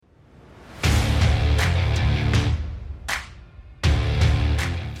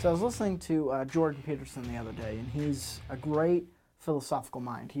So I was listening to Jordan Peterson the other day, and he's a great philosophical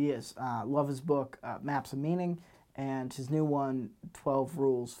mind. He is. Love his book, Maps of Meaning, and his new one, 12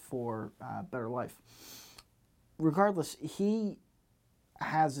 Rules for Better Life. Regardless, he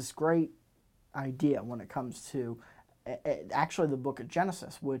has this great idea when it comes to actually the book of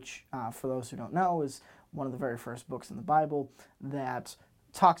Genesis, which, for those who don't know, is one of the very first books in the Bible that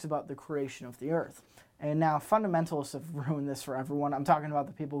talks about the creation of the earth. And now fundamentalists have ruined this for everyone. I'm talking about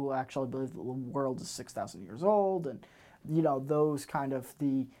the people who actually believe the world is 6,000 years old, and those kind of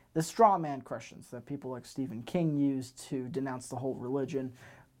the straw man Christians that people like Stephen King used to denounce the whole religion.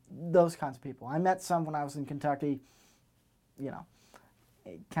 Those kinds of people. I met some when I was in Kentucky.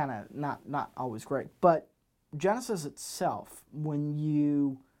 Kind of not always great. But Genesis itself, when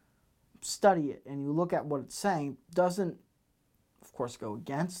you study it and you look at what it's saying, doesn't, of course, go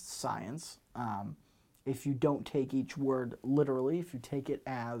against science. If you don't take each word literally, if you take it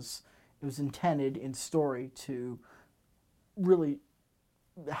as it was intended in story to really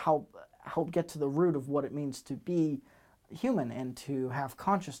help get to the root of what it means to be human and to have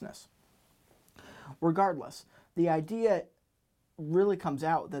consciousness. Regardless, the idea really comes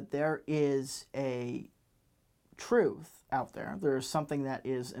out that there is a truth out there. There is something that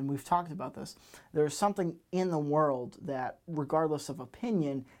is, and we've talked about this, there is something in the world that, regardless of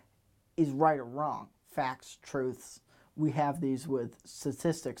opinion, is right or wrong. Facts, truths. We have these with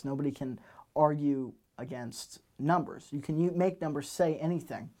statistics. Nobody can argue against numbers. You can make numbers say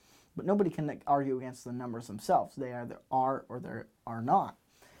anything, but nobody can argue against the numbers themselves. They either are or they are not.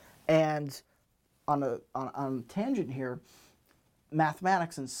 And on a tangent here,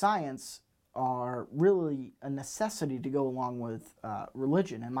 mathematics and science are really a necessity to go along with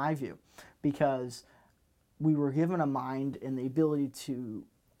religion, in my view, because we were given a mind and the ability to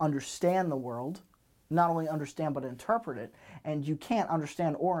understand the world, not only understand but interpret it, and you can't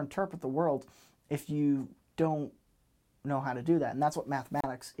understand or interpret the world if you don't know how to do that, and that's what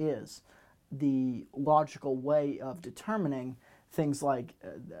mathematics is, the logical way of determining things like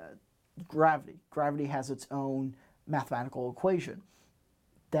gravity. Gravity has its own mathematical equation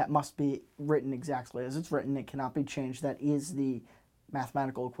that must be written exactly as it's written. It cannot be changed. That is the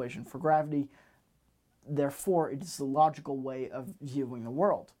mathematical equation for gravity. Therefore, it is the logical way of viewing the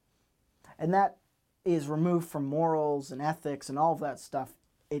world. And that is removed from morals and ethics and all of that stuff.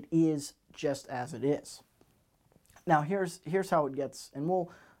 It is just as it is. Now, here's how it gets, and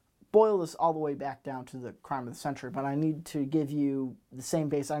we'll boil this all the way back down to the crime of the century, but I need to give you the same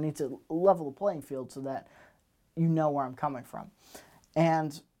base. I need to level the playing field so that you know where I'm coming from.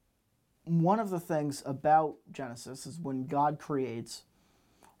 And one of the things about Genesis is when God creates,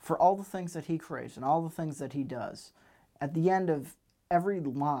 for all the things that he creates and all the things that he does, at the end of every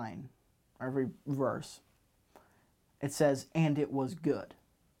line, every verse, it says, and it was good.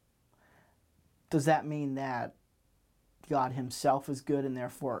 Does that mean that God himself is good and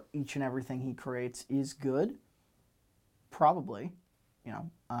therefore each and everything he creates is good? Probably.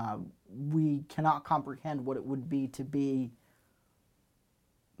 We cannot comprehend what it would be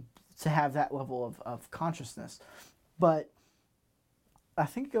to have that level of consciousness. But I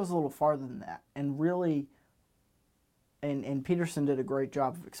think it goes a little farther than that. And really, and Peterson did a great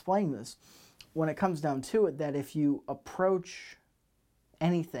job of explaining this, when it comes down to it, that if you approach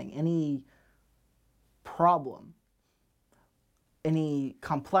anything, any problem, any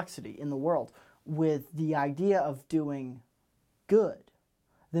complexity in the world with the idea of doing good,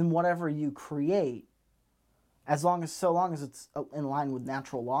 then whatever you create, so long as it's in line with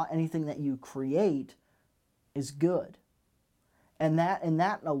natural law, anything that you create is good. And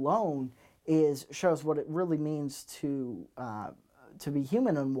that alone shows what it really means to be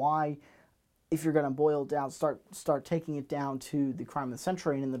human, and why, if you're going to boil down, start taking it down to the crime of the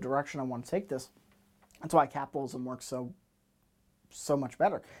century and in the direction I want to take this. That's why capitalism works so much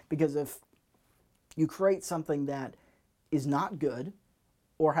better. Because if you create something that is not good,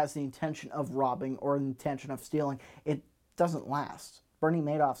 or has the intention of robbing or the intention of stealing, it doesn't last. Bernie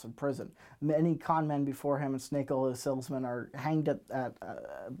Madoff's in prison. Many con men before him and snake oil salesmen are hanged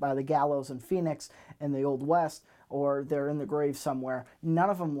by the gallows in Phoenix in the Old West, or they're in the grave somewhere. None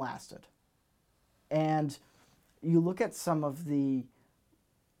of them lasted. And you look at some of the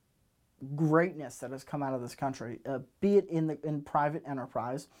greatness that has come out of this country, be it in private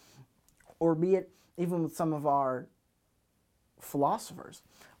enterprise, or be it even with some of our philosophers,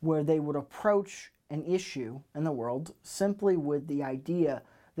 where they would approach an issue in the world simply with the idea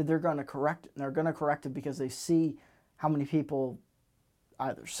that they're going to correct it. And they're going to correct it because they see how many people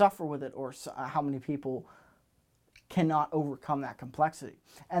either suffer with it, or how many people cannot overcome that complexity.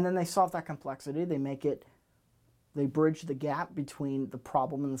 And then they solve that complexity, they make it They bridge the gap between the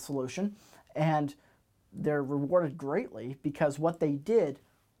problem and the solution, and they're rewarded greatly because what they did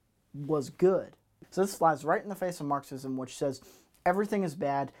was good. So this flies right in the face of Marxism, which says everything is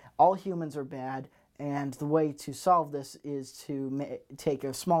bad, all humans are bad, and the way to solve this is to take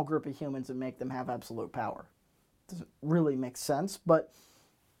a small group of humans and make them have absolute power. Doesn't really make sense, but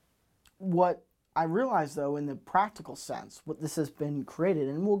what I realize, though, in the practical sense, what this has been created,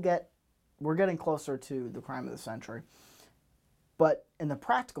 and we're getting closer to the crime of the century, but in the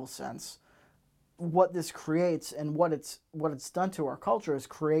practical sense, what this creates and what it's done to our culture is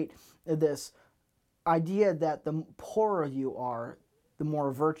create this idea that the poorer you are, the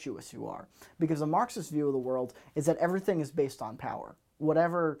more virtuous you are. Because the Marxist view of the world is that everything is based on power.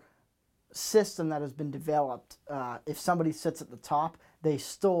 Whatever system that has been developed, if somebody sits at the top, they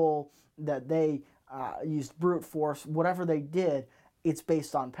stole, that they used brute force, whatever they did, it's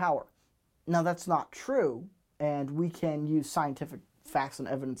based on power. Now that's not true, and we can use scientific facts and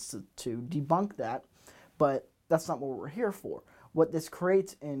evidence to debunk that, but that's not what we're here for. What this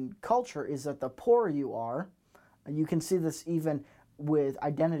creates in culture is that the poorer you are, you can see this even with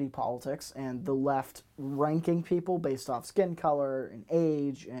identity politics and the left ranking people based off skin color and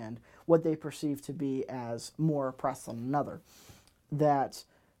age and what they perceive to be as more oppressed than another. That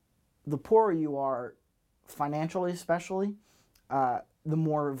the poorer you are, financially especially, the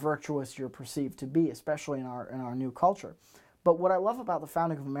more virtuous you're perceived to be, especially in our new culture. But what I love about the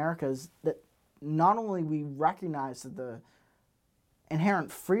founding of America is that not only we recognize the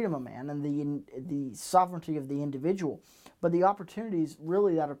inherent freedom of man and the sovereignty of the individual, but the opportunities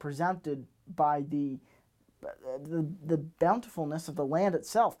really that are presented by the bountifulness of the land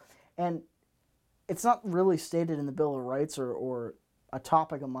itself. And it's not really stated in the Bill of Rights or a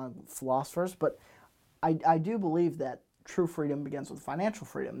topic among philosophers, but I do believe that true freedom begins with financial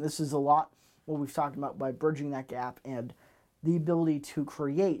freedom. This is a lot what we've talked about by bridging that gap and the ability to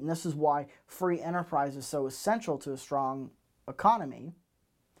create. And this is why free enterprise is so essential to a strong economy,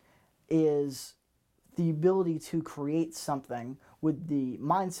 is the ability to create something with the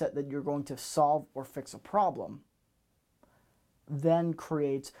mindset that you're going to solve or fix a problem, then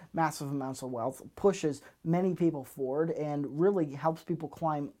creates massive amounts of wealth, pushes many people forward, and really helps people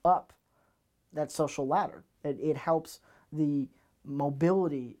climb up that social ladder. It helps the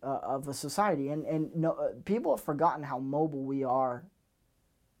mobility of a society. And no, people have forgotten how mobile we are,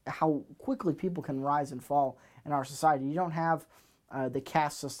 how quickly people can rise and fall in our society. You don't have the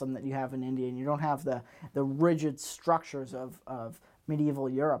caste system that you have in India, and you don't have the rigid structures of medieval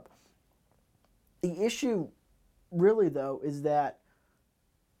Europe. The issue really, though, is that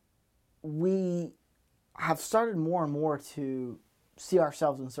we have started more and more to see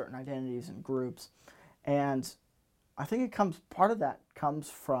ourselves in certain identities and groups, and I think part of that comes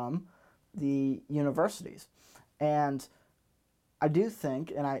from the universities. And I do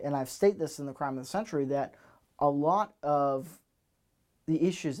think, and I've stated this in the Crime of the Century, that a lot of the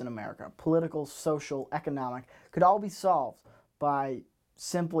issues in America, political, social, economic, could all be solved by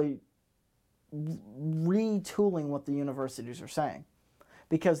simply retooling what the universities are saying.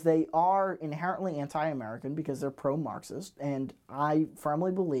 Because they are inherently anti-American, because they're pro-Marxist, and I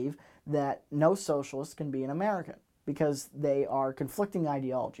firmly believe that no socialist can be an American, because they are conflicting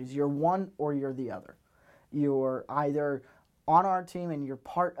ideologies. You're one or you're the other. You're either on our team and you're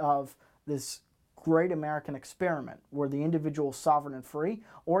part of this great American experiment where the individual is sovereign and free,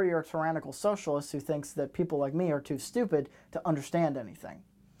 or you're a tyrannical socialist who thinks that people like me are too stupid to understand anything.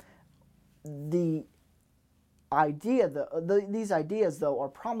 The idea, these ideas, though, are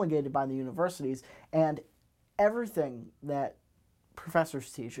promulgated by the universities, and everything that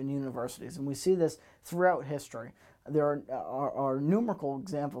professors teach in universities, and we see this throughout history. There are numerical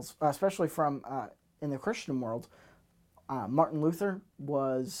examples, especially from in the Christian world. Martin Luther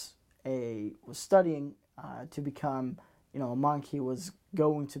was studying to become, a monk. He was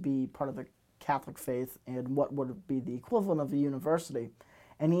going to be part of the Catholic faith and what would be the equivalent of a university.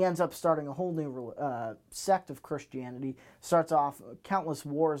 And he ends up starting a whole new sect of Christianity. Starts off countless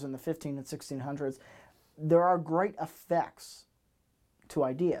wars in the 15 and 1600s. There are great effects to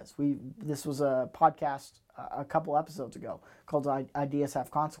ideas. This was a podcast a couple episodes ago called Ideas Have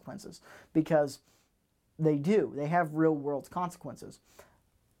Consequences, because they do. They have real world consequences.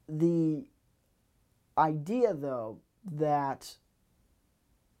 The idea, though, that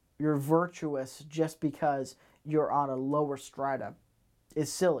you're virtuous just because you're on a lower strata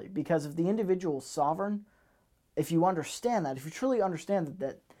is silly, because if the individual is sovereign, if you understand that, if you truly understand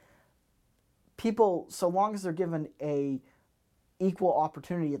that people, so long as they're given a equal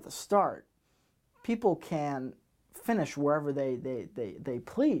opportunity at the start, people can finish wherever they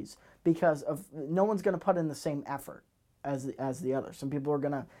please, because of no one's going to put in the same effort as the other. Some people are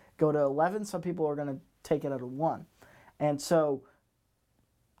going to go to 11, some people are going to take it at a 1. And so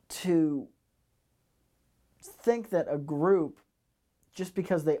to think that a group, just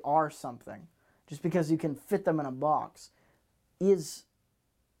because they are something, just because you can fit them in a box, is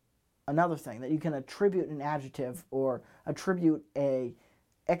another thing. That you can attribute an adjective or attribute a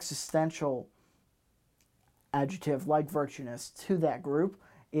existential adjective like virtueness to that group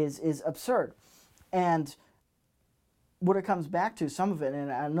is absurd. And what it comes back to, some of it,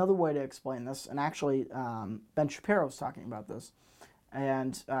 and another way to explain this, and actually Ben Shapiro was talking about this,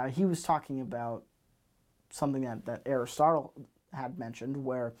 and he was talking about something that Aristotle had mentioned,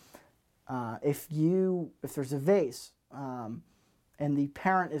 where if there's a vase and the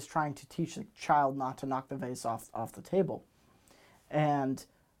parent is trying to teach the child not to knock the vase off the table, and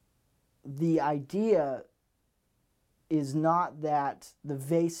the idea is not that the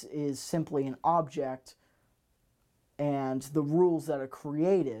vase is simply an object and the rules that are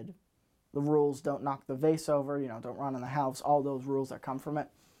created, the rules don't knock the vase over, don't run in the house, all those rules that come from it,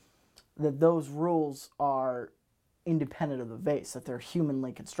 that those rules are independent of the vase, that they're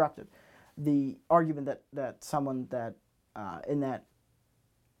humanly constructed. The argument that someone that in that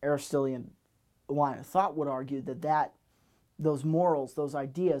Aristotelian line of thought would argue that those morals, those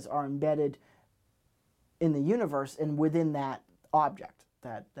ideas are embedded in the universe and within that object,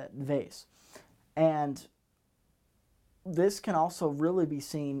 that vase. And this can also really be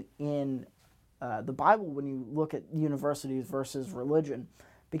seen in the Bible when you look at universities versus religion,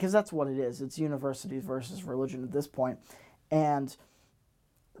 because that's what it is. It's universities versus religion at this point. And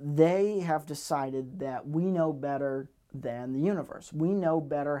they have decided that we know better than the universe. We know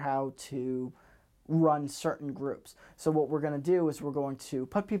better how to run certain groups. So what we're going to do is we're going to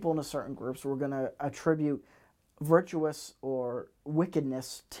put people into certain groups. We're going to attribute virtuous or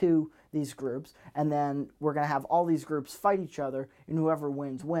wickedness to these groups, and then we're going to have all these groups fight each other, and whoever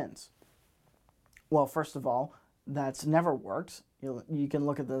wins, wins. Well, first of all, that's never worked. You can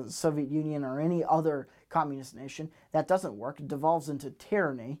look at the Soviet Union or any other communist nation. That doesn't work. It devolves into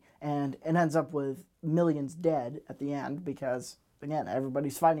tyranny, and it ends up with millions dead at the end because, again,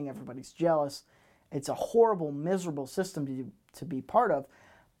 everybody's fighting, everybody's jealous. It's a horrible, miserable system to be part of,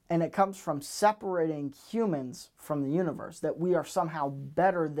 and it comes from separating humans from the universe, that we are somehow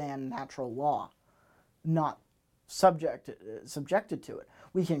better than natural law, not subjected to it.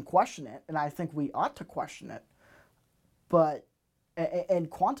 We can question it, and I think we ought to question it, but and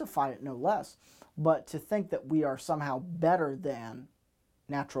quantify it no less. But to think that we are somehow better than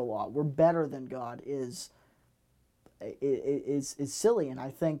natural law, we're better than God, is silly. And I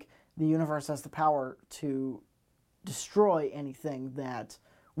think the universe has the power to destroy anything that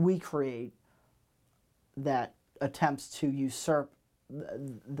we create that attempts to usurp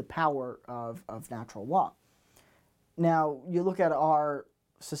the power of natural law. Now, you look at our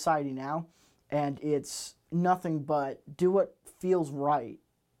society now, and it's nothing but do what feels right.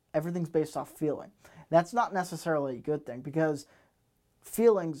 Everything's based off feeling. That's not necessarily a good thing, because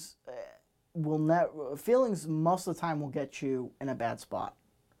feelings most of the time will get you in a bad spot.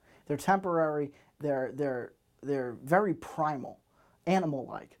 They're temporary. They're very primal,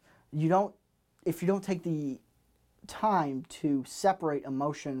 animal-like. If you don't take the time to separate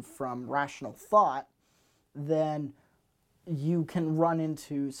emotion from rational thought, then you can run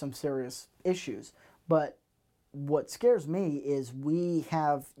into some serious issues. But what scares me is we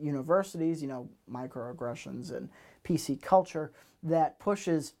have universities, microaggressions and PC culture that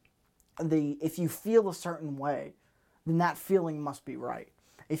pushes if you feel a certain way, then that feeling must be right.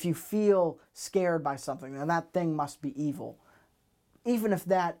 If you feel scared by something, then that thing must be evil. Even if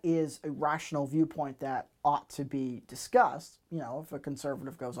that is a rational viewpoint that ought to be discussed, if a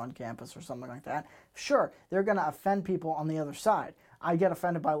conservative goes on campus or something like that, sure, they're going to offend people on the other side. I get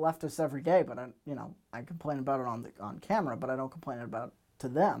offended by leftists every day, but I complain about it on camera, but I don't complain about it to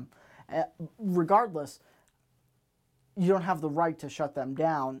them. Regardless, you don't have the right to shut them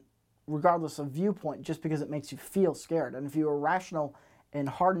down, regardless of viewpoint, just because it makes you feel scared. And if you were rational and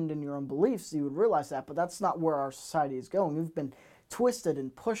hardened in your own beliefs, you would realize that. But that's not where our society is going. We've been twisted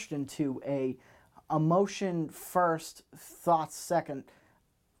and pushed into a emotion first, thoughts second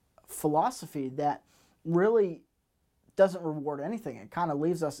philosophy that really doesn't reward anything. It kind of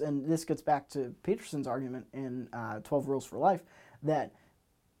leaves us, and this gets back to Peterson's argument in 12 Rules for Life, that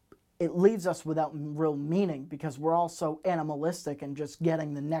it leaves us without real meaning because we're all so animalistic and just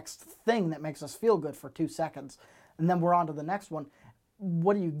getting the next thing that makes us feel good for 2 seconds, and then we're on to the next one.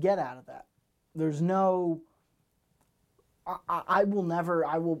 What do you get out of that? There's no... I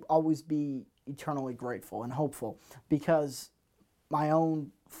will always be eternally grateful and hopeful because my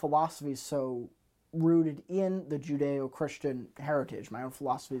own philosophy is so rooted in the Judeo-Christian heritage. My own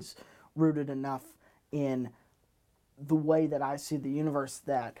philosophy is rooted enough in the way that I see the universe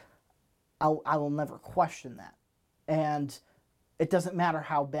that I will never question that. And it doesn't matter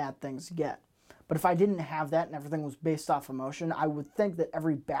how bad things get. But if I didn't have that and everything was based off emotion, I would think that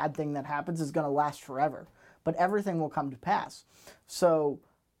every bad thing that happens is going to last forever. But everything will come to pass. So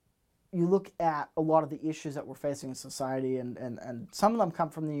you look at a lot of the issues that we're facing in society, and some of them come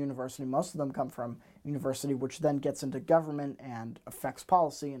from the university, most of them come from university, which then gets into government and affects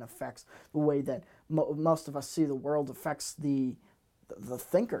policy and affects the way that most of us see the world, affects the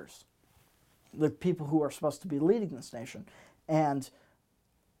thinkers, the people who are supposed to be leading this nation. And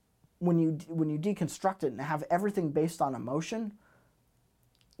when you deconstruct it and have everything based on emotion,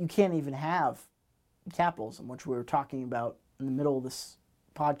 you can't even have capitalism, which we were talking about in the middle of this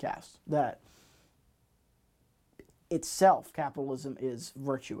podcast, that itself, capitalism is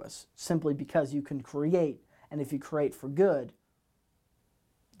virtuous simply because you can create, and if you create for good,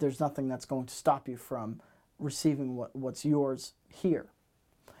 there's nothing that's going to stop you from receiving what's yours here.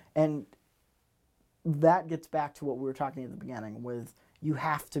 And that gets back to what we were talking at the beginning with you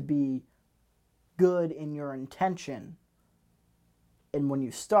have to be good in your intention, and when you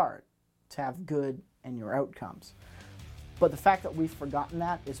start, to have good in your outcomes. But the fact that we've forgotten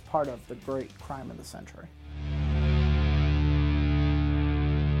that is part of the great crime of the century.